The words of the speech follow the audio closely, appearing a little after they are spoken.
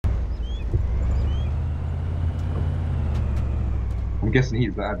I'm guessing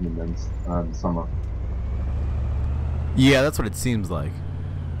he's the admin then, Summer. Yeah, that's what it seems like.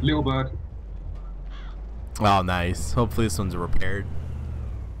 LittleBird. Oh, nice. Hopefully this one's repaired.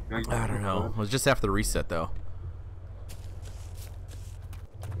 Yeah, I don't know. It was just after the reset, though.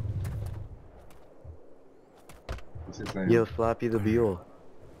 What's it saying? Yo, Flappy the Mule.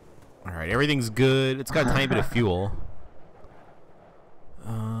 Alright, everything's good. It's got a tiny bit of fuel. It's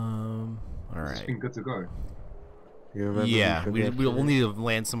Alright. been good to go. You remember Yeah, me from we'll yesterday? need to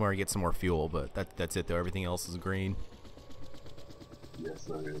land somewhere and get some more fuel, but that's it, though. Everything else is green. Yes,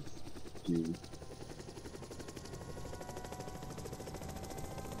 so it's G.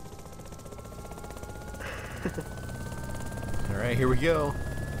 Alright, here we go.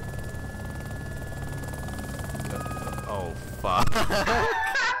 Oh, fuck.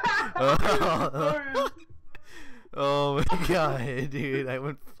 Oh my god, dude, I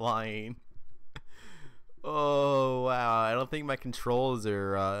went flying. Oh wow, I don't think my controls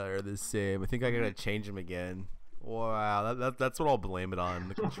are the same. I think I gotta change them again. Wow, that's what I'll blame it on,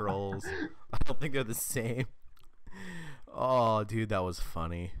 the controls. I don't think they're the same. Oh, dude, that was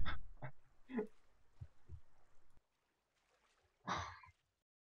funny.